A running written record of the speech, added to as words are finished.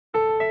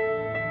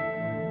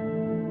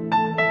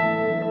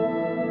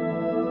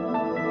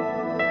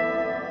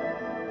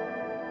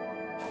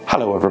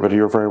Hello everybody,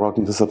 you're very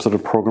welcome to this episode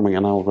of Programming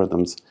and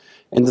Algorithms.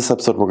 In this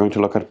episode we're going to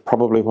look at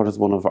probably what is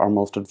one of our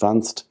most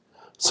advanced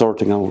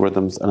sorting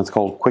algorithms, and it's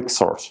called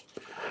Quicksort.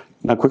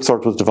 Now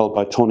Quicksort was developed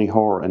by Tony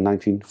Hoare in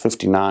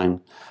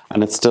 1959,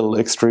 and it's still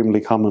extremely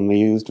commonly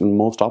used in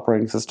most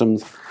operating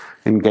systems,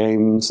 in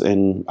games,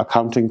 in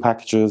accounting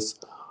packages,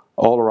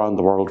 all around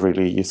the world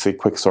really you see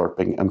Quicksort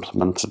being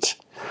implemented.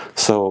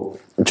 So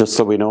just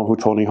so we know who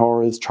Tony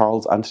Hoare is,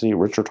 Charles Anthony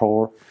Richard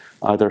Hoare,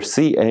 either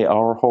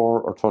C.A.R.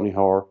 Hoare or Tony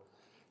Hoare,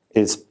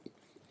 is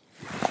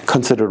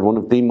considered one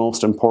of the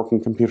most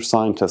important computer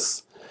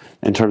scientists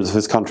in terms of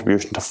his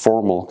contribution to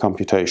formal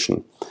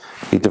computation.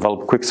 He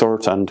developed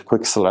Quicksort and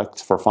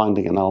Quickselect for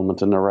finding an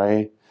element in an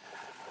array,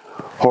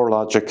 Hoare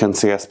logic and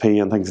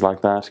CSP and things like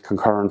that,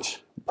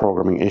 concurrent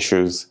programming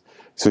issues.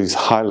 So he's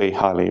highly,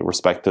 highly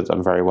respected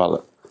and very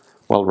well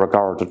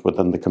regarded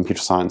within the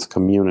computer science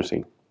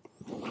community.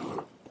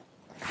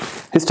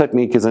 His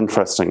technique is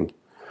interesting.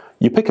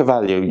 You pick a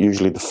value,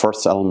 usually the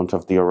first element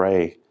of the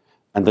array,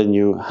 and then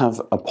you have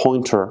a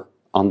pointer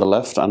on the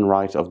left and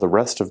right of the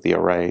rest of the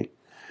array,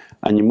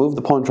 and you move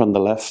the pointer on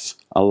the left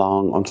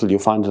along until you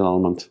find an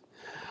element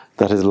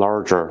that is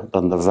larger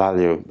than the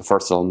value, the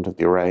first element of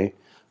the array,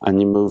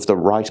 and you move the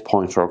right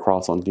pointer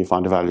across until you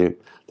find a value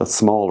that's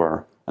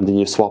smaller, and then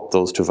you swap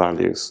those two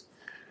values.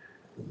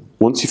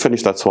 Once you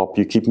finish that swap,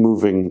 you keep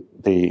moving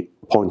the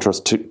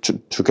pointers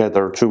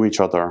together to each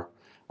other,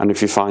 and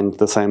if you find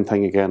the same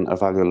thing again, a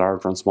value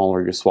larger and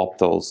smaller, you swap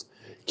those.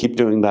 Keep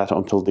doing that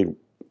until they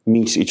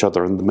meet each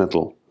other in the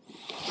middle.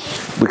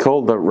 We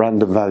call the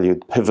random value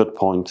the pivot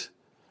point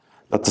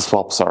that the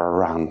swaps are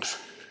around.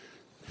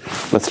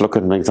 Let's look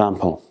at an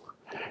example.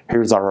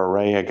 Here's our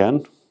array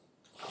again.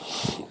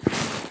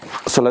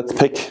 So let's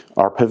pick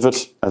our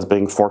pivot as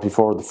being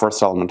 44, the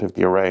first element of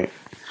the array.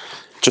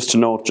 Just to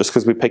note, just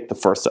because we picked the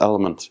first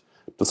element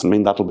doesn't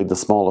mean that'll be the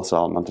smallest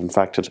element. In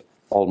fact, it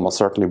almost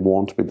certainly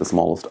won't be the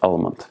smallest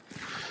element.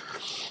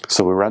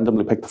 So we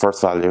randomly pick the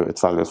first value.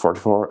 Its value is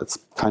 44. It's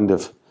kind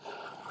of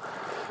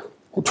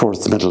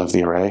towards the middle of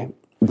the array.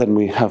 Then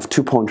we have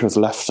two pointers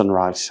left and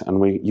right,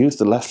 and we use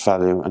the left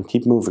value and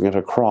keep moving it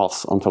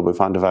across until we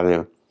find a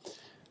value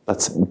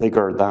that's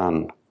bigger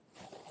than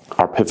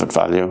our pivot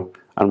value,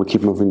 and we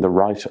keep moving the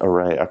right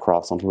array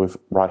across until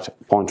right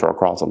pointer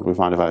across until we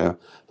find a value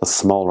that's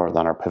smaller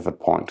than our pivot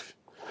point.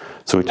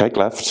 So we take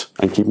left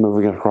and keep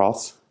moving it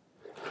across,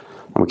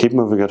 and we keep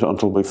moving it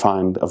until we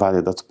find a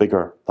value that's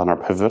bigger than our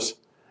pivot,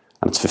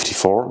 and it's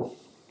 54.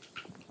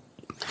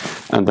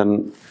 And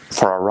then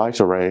for our right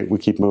array, we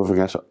keep moving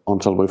it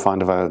until we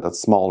find a value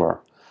that's smaller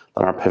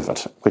than our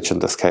pivot, which in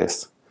this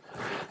case,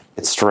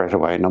 it's straight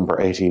away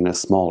number 18 is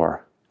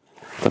smaller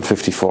than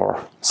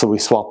 54. So we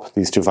swap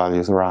these two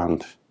values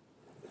around.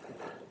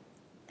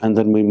 And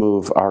then we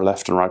move our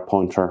left and right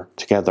pointer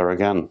together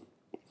again.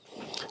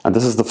 And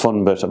this is the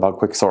fun bit about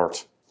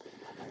Quicksort.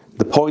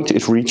 The point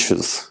it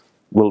reaches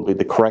will be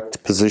the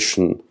correct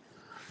position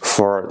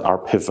for our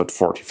pivot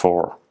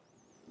 44.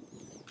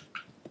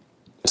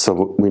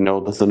 So we know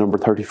that the number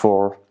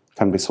 34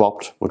 can be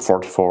swapped with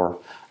 44,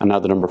 and now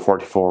the number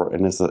 44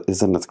 is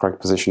in its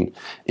correct position.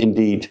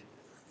 Indeed,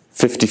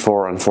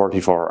 54 and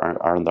 44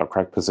 are in their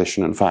correct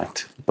position, in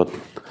fact, but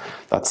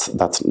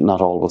that's not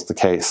always the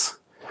case.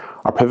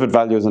 Our pivot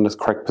value is in its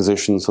correct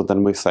position, so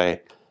then we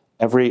say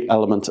every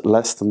element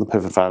less than the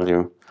pivot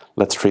value,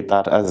 let's treat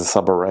that as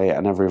a subarray,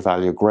 and every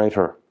value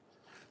greater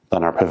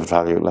than our pivot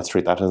value, let's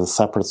treat that as a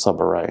separate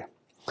subarray.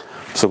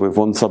 So we have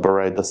one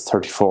subarray that's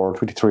 34,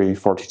 23,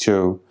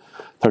 42,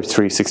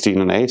 33,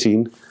 16 and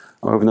 18. And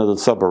we have another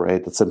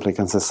subarray that simply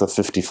consists of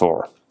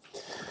 54.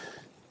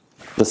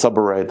 The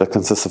subarray that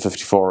consists of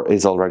 54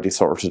 is already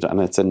sorted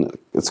and it's in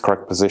its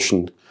correct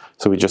position.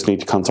 So we just need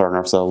to concern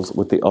ourselves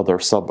with the other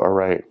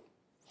subarray.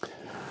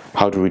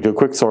 How do we do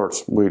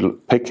Quicksort? We'll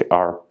pick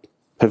our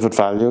pivot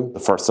value,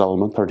 the first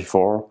element,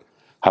 34,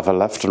 have a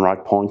left and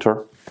right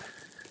pointer,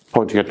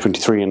 pointing at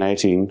 23 and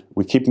 18,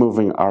 we keep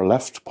moving our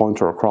left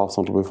pointer across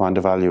until we find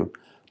a value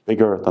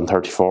bigger than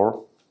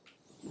 34.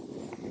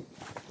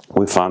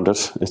 We found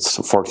it, it's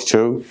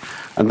 42.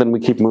 And then we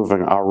keep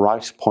moving our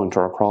right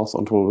pointer across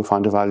until we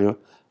find a value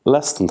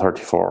less than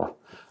 34.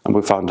 And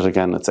we found it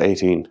again, it's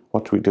 18.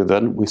 What do we do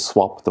then? We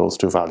swap those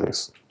two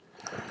values.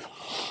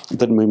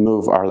 Then we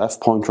move our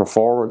left pointer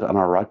forward and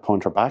our right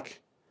pointer back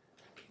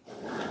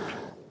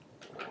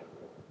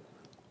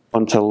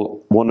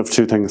until one of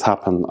two things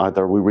happen.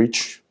 Either we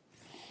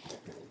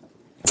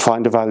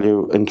find a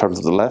value in terms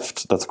of the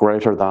left that's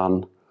greater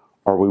than,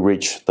 or we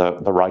reach the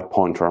right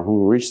pointer. And when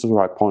we reach the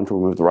right pointer,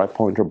 we move the right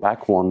pointer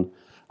back one,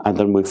 and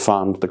then we've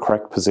found the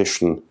correct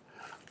position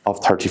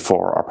of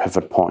 34, our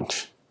pivot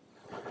point.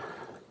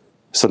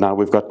 So now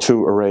we've got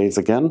two arrays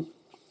again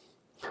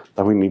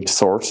that we need to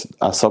sort.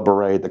 A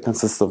subarray that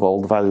consists of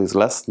all the values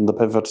less than the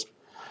pivot,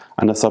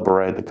 and a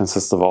subarray that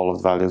consists of all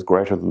of the values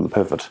greater than the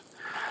pivot.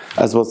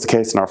 As was the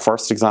case in our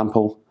first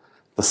example,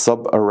 the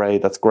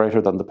subarray that's greater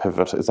than the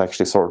pivot is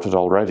actually sorted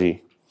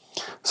already.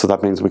 So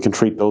that means we can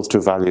treat those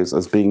two values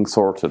as being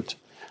sorted,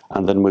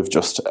 and then we've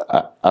just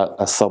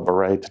a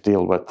subarray to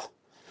deal with.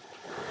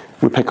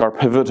 We pick our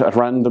pivot at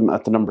random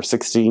at the number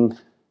 16.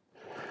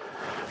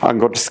 I'm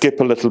going to skip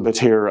a little bit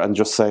here and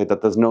just say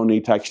that there's no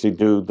need to actually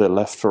do the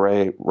left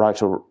array,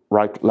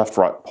 left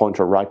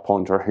pointer, right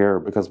pointer here,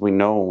 because we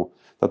know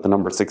that the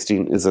number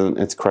 16 is in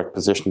its correct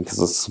position because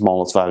it's the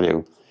smallest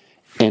value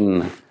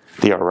in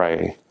the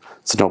array.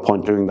 So no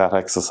point doing that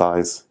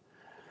exercise.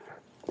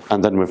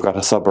 And then we've got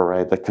a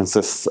subarray that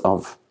consists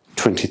of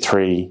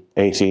 23,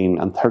 18,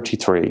 and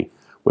 33.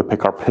 We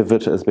pick our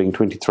pivot as being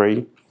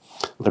 23.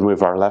 Then we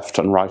have our left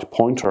and right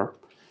pointer.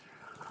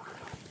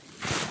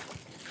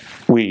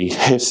 They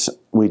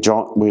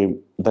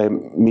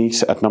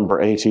meet at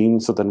number 18,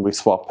 so then we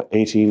swap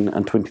 18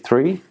 and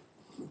 23.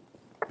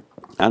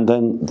 And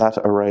then that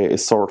array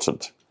is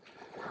sorted.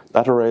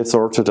 That array is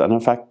sorted, and in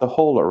fact the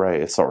whole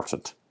array is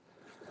sorted.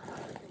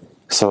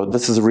 So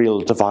this is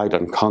real divide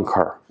and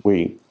conquer.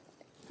 We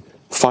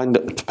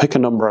pick a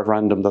number at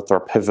random that's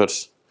our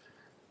pivot,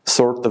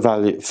 sort the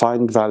value,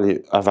 find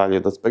a value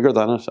that's bigger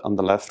than it on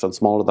the left and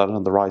smaller than it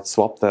on the right,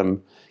 swap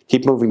them,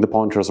 keep moving the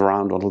pointers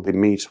around until they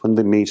meet. When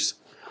they meet,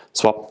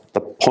 swap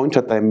the point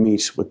that they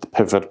meet with the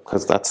pivot,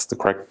 because that's the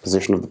correct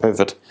position of the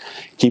pivot.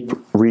 Keep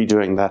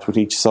redoing that with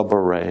each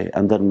subarray,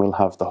 and then we'll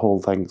have the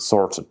whole thing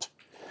sorted.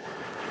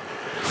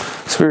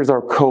 So here's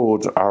our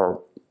code. Our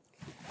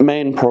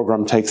main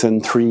program takes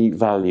in 3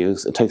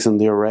 values. It takes in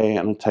the array,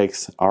 and it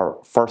takes our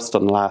first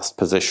and last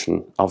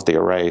position of the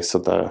array, so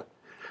the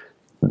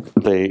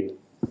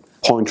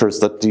pointers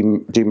that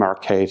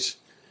demarcate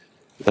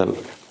the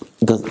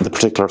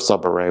particular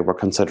subarray we're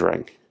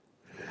considering.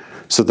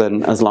 So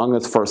then, as long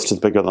as first is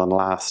bigger than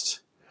last,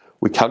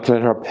 we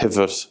calculate our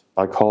pivot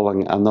by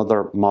calling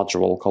another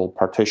module called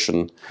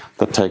partition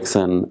that takes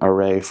in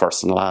array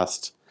first and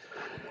last.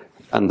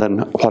 And then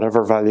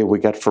whatever value we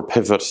get for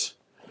pivot,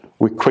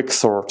 we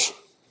quicksort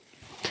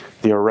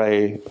the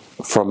array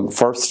from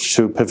first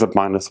to pivot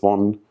minus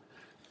 1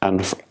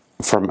 and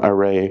from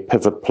array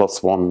pivot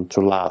plus 1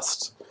 to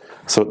last.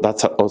 So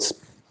that's us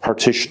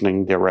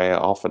partitioning the array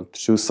off into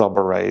 2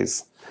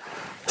 subarrays.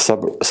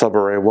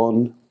 Subarray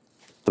 1,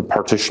 the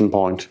partition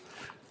point,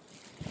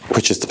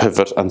 which is the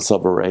pivot, and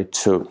subarray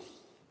 2.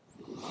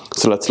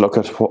 So let's look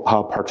at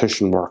how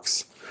partition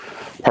works.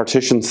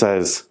 Partition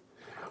says,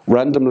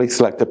 randomly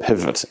select a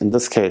pivot. In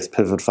this case,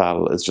 pivot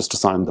val is just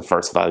assigned the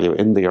first value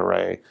in the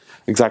array,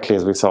 exactly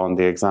as we saw in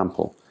the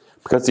example.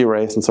 Because the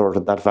array isn't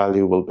sorted, that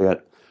value will be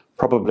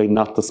probably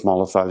not the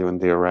smallest value in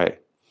the array.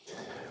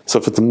 So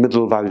if it's the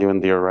middle value in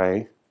the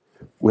array,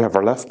 we have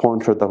our left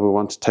pointer that we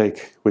want to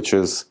take, which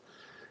is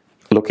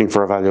looking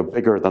for a value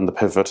bigger than the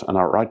pivot, and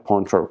our right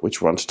pointer,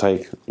 which we want to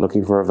take,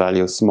 looking for a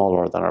value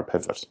smaller than our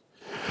pivot.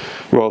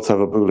 We also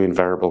have a Boolean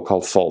variable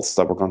called false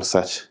that we're going to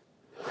set,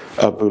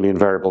 a Boolean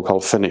variable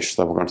called finish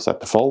that we're going to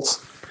set to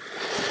false.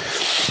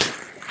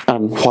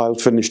 And while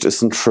finished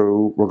isn't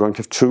true, we're going to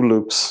have 2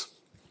 loops.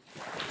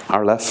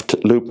 Our left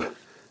loop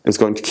is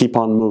going to keep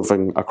on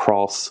moving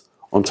across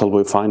until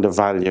we find a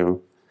value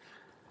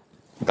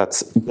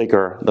that's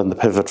bigger than the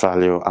pivot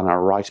value, and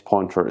our right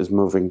pointer is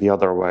moving the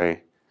other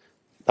way.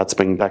 That's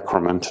being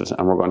decremented,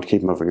 and we're going to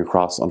keep moving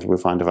across until we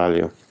find a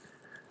value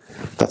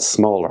that's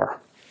smaller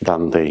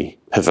than the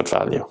pivot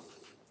value.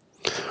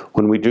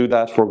 When we do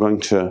that, we're going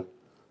to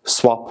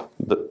swap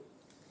the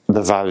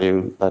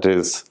value that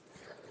is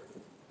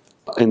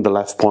in the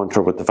left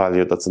pointer with the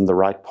value that's in the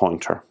right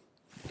pointer.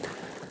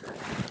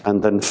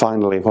 And then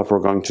finally, what we're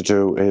going to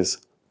do is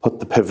put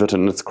the pivot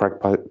in its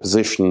correct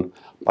position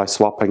by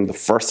swapping the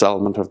first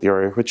element of the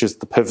array, which is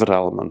the pivot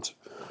element,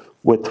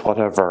 with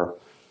whatever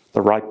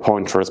the right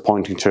pointer is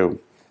pointing to.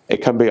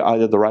 It can be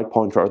either the right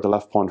pointer or the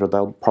left pointer.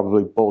 They'll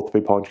probably both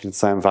be pointing to the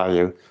same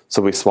value,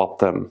 so we swap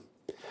them.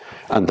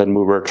 And then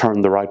we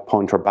return the right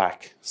pointer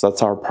back. So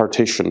that's our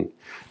partition.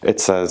 It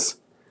says,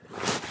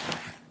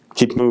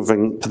 keep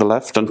moving to the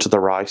left and to the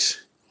right.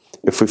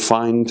 If we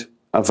find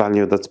a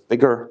value that's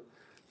bigger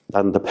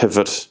than the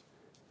pivot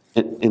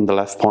in the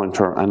left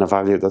pointer and a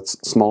value that's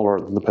smaller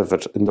than the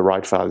pivot in the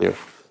right value,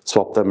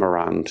 swap them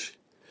around.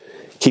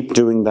 Keep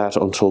doing that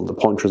until the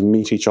pointers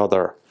meet each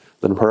other.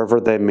 Then wherever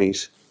they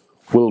meet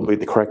will be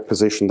the correct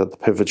position that the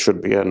pivot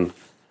should be in.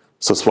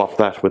 So swap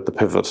that with the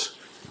pivot.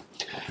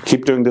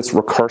 Keep doing this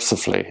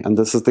recursively, and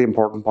this is the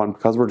important point.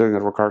 Because we're doing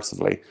it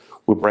recursively,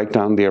 we break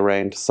down the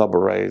array into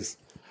subarrays,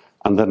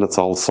 and then it's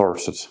all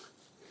sorted.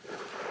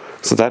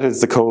 So that is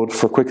the code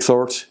for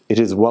quicksort. It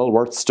is well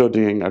worth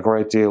studying a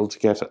great deal to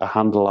get a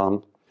handle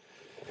on.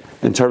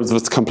 In terms of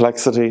its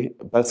complexity,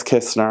 best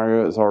case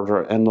scenario is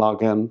order n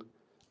log n,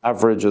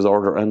 average is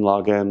order n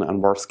log n,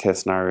 and worst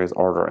case scenario is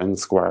order n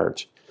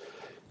squared.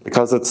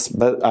 Because its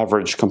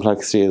average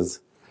complexity is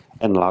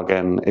n log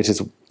n, it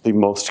is the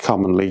most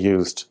commonly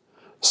used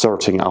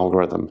sorting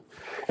algorithm.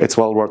 It's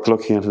well worth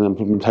looking at an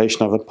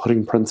implementation of it,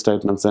 putting print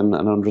statements in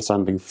and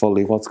understanding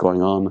fully what's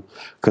going on,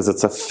 because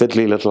it's a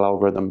fiddly little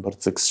algorithm, but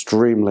it's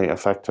extremely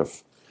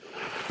effective.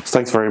 So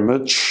thanks very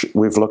much.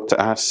 We've looked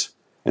at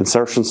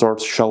insertion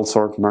sort, shell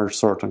sort, merge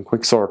sort, and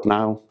quicksort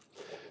now,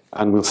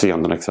 and we'll see you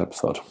on the next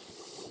episode.